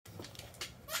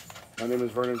My name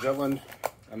is Vernon Jetland,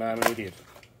 and I'm an idiot.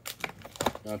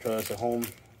 Don't try this at home.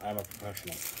 I'm a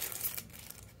professional.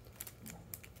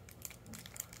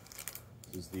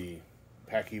 This is the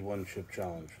Paqui One Chip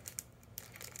Challenge.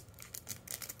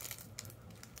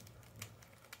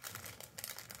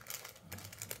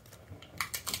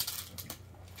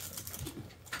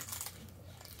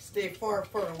 Stay far,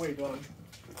 far away, dog.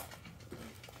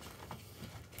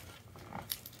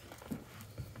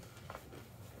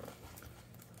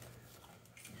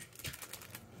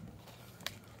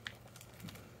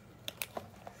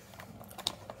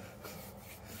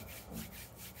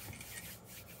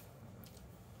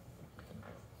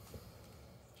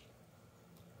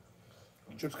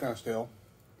 Chip's kind of stale.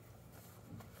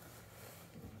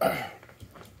 That's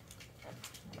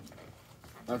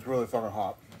really fucking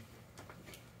hot.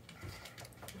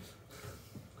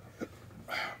 And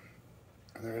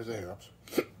there's the hiccups.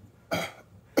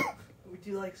 Would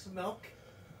you like some milk?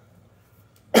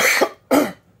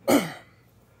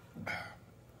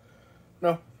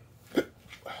 No.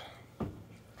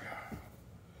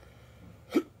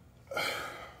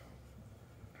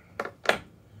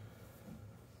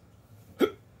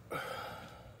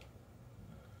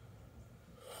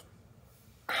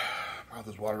 Mouth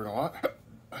is watering a lot.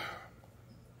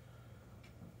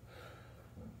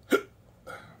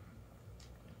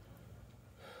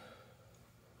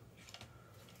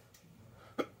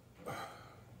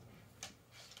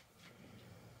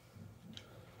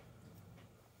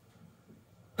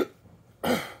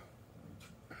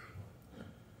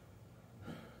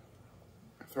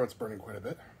 Throat's burning quite a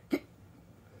bit.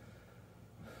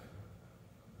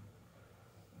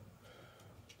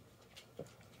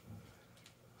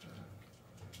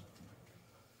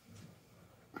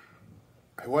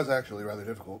 It was actually rather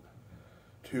difficult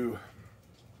to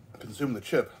consume the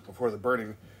chip before the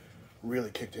burning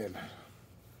really kicked in.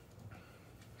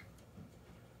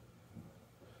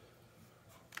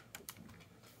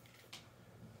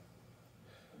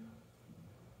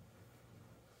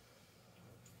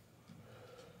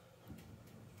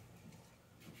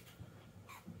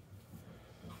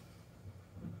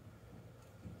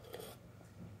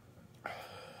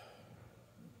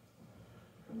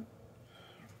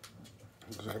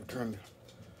 Because I've turned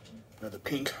the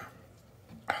pink.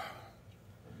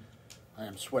 I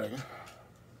am sweating.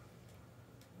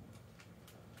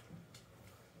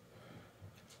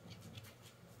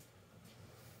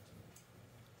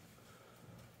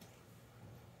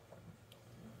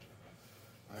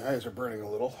 My eyes are burning a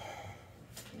little.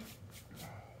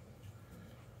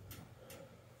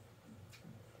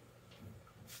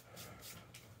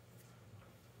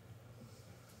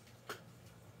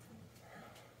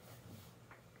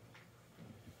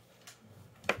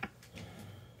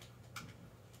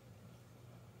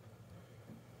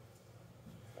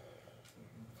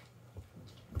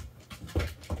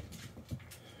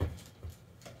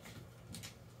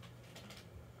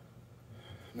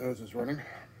 Nose is running.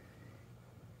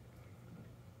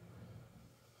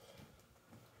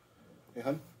 Hey,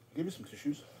 hon, give me some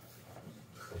tissues.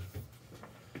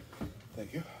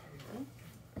 Thank you.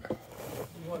 You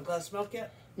want a glass of milk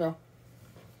yet? No.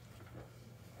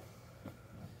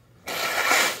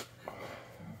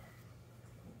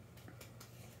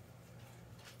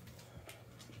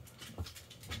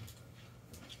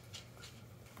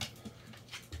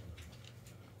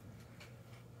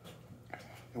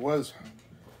 It was,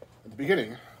 at the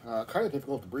beginning, kind of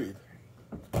difficult to breathe.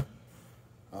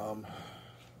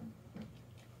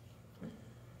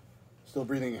 Still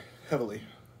breathing heavily,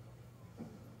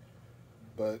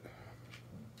 but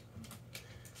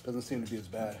doesn't seem to be as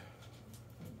bad.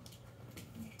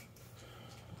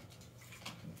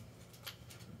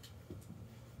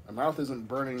 My mouth isn't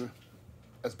burning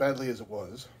as badly as it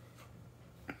was.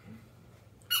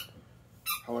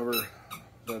 However,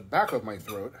 the back of my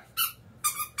throat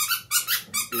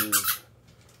is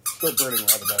still burning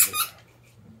rather badly.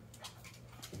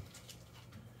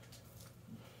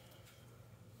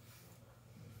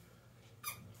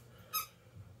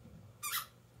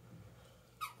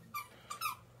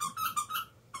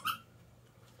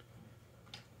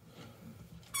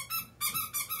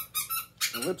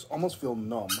 My lips almost feel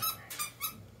numb.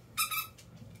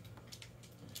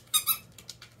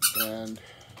 And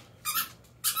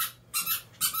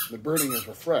the burning is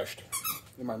refreshed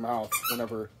in my mouth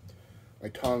whenever my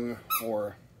tongue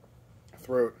or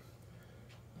throat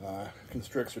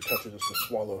constricts or touches to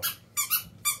swallow.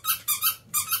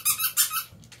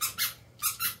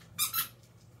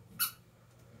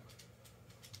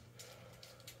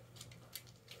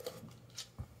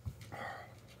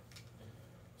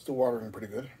 Still watering pretty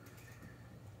good.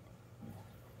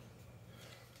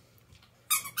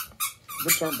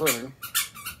 Lips aren't burning.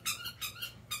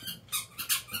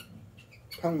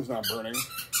 Tongue's not burning.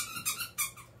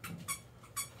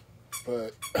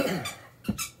 But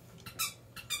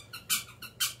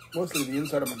mostly the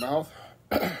inside of my mouth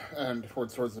and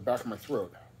towards the back of my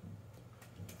throat.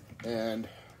 And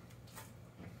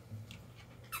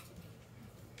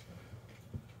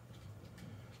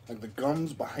like the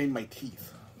gums behind my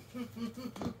teeth,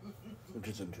 which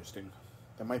is interesting.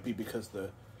 That might be because the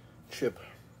chip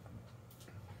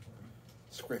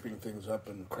scraping things up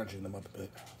and crunching them up a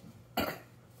bit.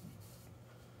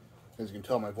 As you can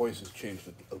tell, my voice has changed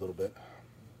a little bit.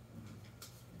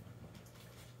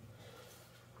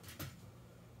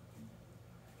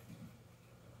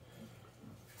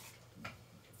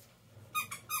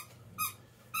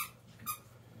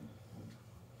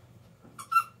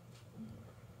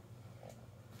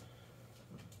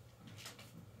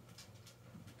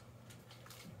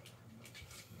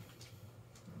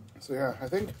 So yeah, I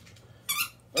think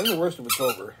the worst of it's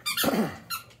over.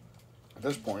 At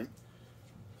this point,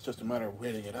 it's just a matter of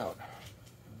waiting it out.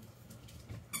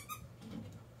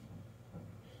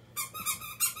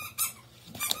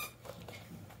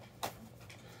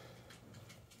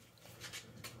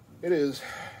 It is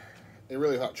a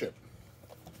really hot chip.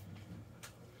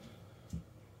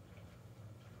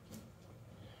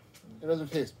 It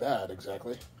doesn't taste bad,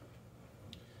 exactly.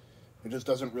 It just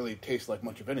doesn't really taste like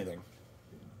much of anything.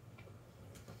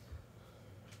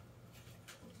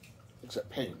 Except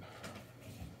pain.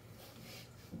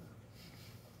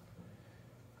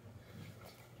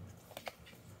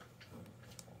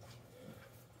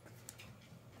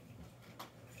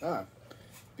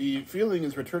 The feeling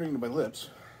is returning to my lips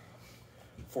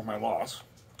for my loss.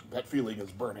 That feeling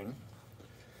is burning.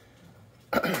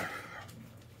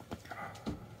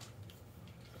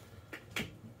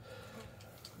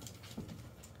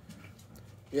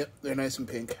 Yep, they're nice and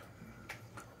pink.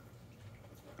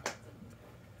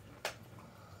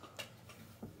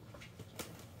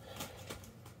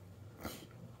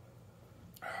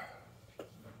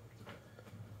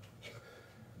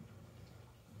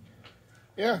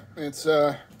 Yeah, it's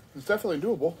definitely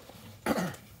doable.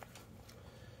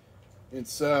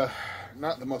 It's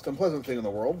not the most unpleasant thing in the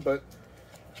world, but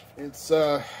it's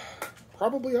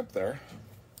probably up there.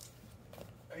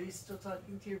 Are you still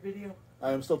talking to your video?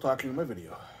 I am still talking to my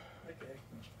video. Okay.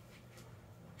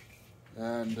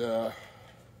 And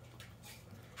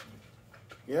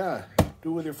yeah,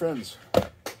 do it with your friends.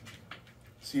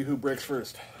 See who breaks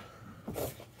first.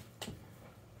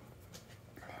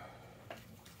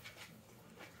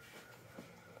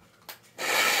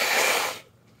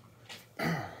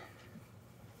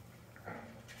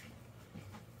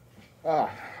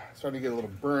 Starting to get a little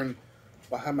burn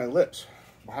behind my lips,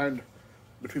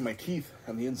 between my teeth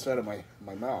and the inside of my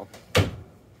mouth.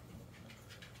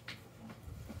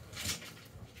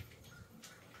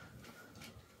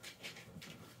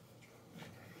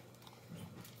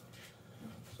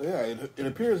 So yeah, it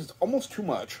appears it's almost too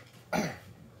much.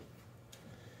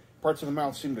 Parts of the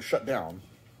mouth seem to shut down.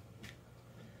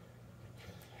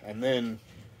 And then,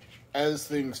 as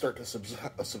things start to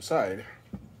subside,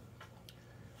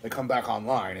 they come back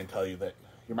online and tell you that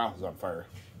your mouth is on fire.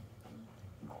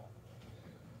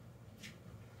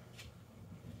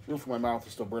 The roof of my mouth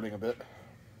is still burning a bit.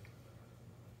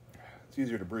 It's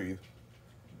easier to breathe.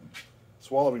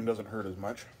 Swallowing doesn't hurt as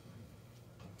much.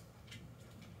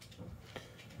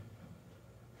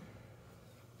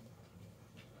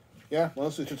 Yeah,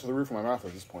 mostly just to the roof of my mouth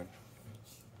at this point.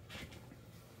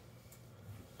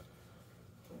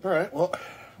 Alright, well,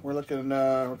 we're coming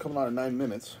on to 9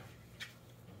 minutes.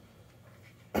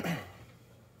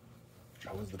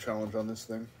 What was the challenge on this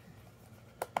thing?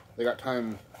 They got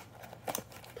times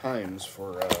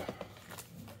for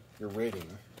your rating.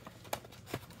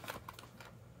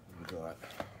 We got.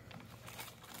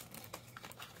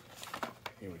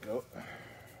 Here we go.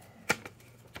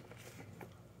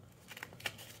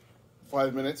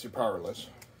 5 minutes, you're powerless.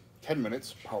 10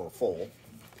 minutes, powerful.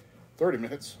 30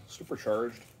 minutes,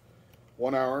 supercharged.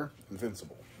 1 hour,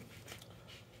 invincible.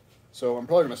 So I'm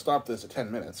probably going to stop this at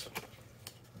 10 minutes.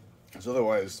 Because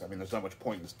otherwise, I mean, there's not much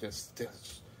point in just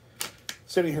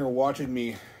sitting here watching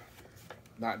me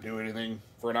not do anything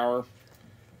for an hour.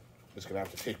 Just going to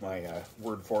have to take my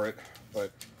word for it.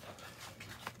 But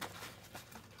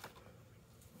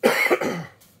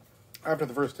after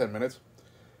the first 10 minutes,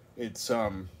 it's,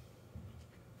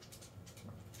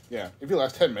 yeah, if you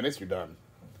last 10 minutes, you're done.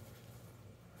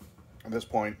 At this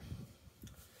point,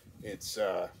 it's,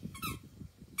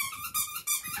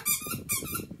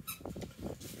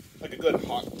 like a good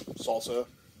hot salsa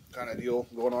kind of deal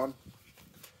going on.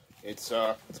 It's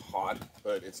hot,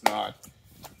 but it's not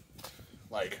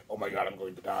like, oh my god, I'm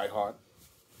going to die hot.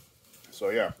 So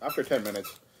yeah, after 10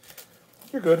 minutes,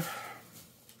 you're good.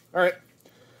 Alright,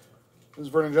 this is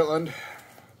Vernon Jetland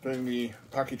doing the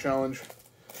Paqui Challenge,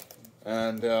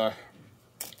 and good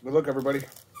luck everybody.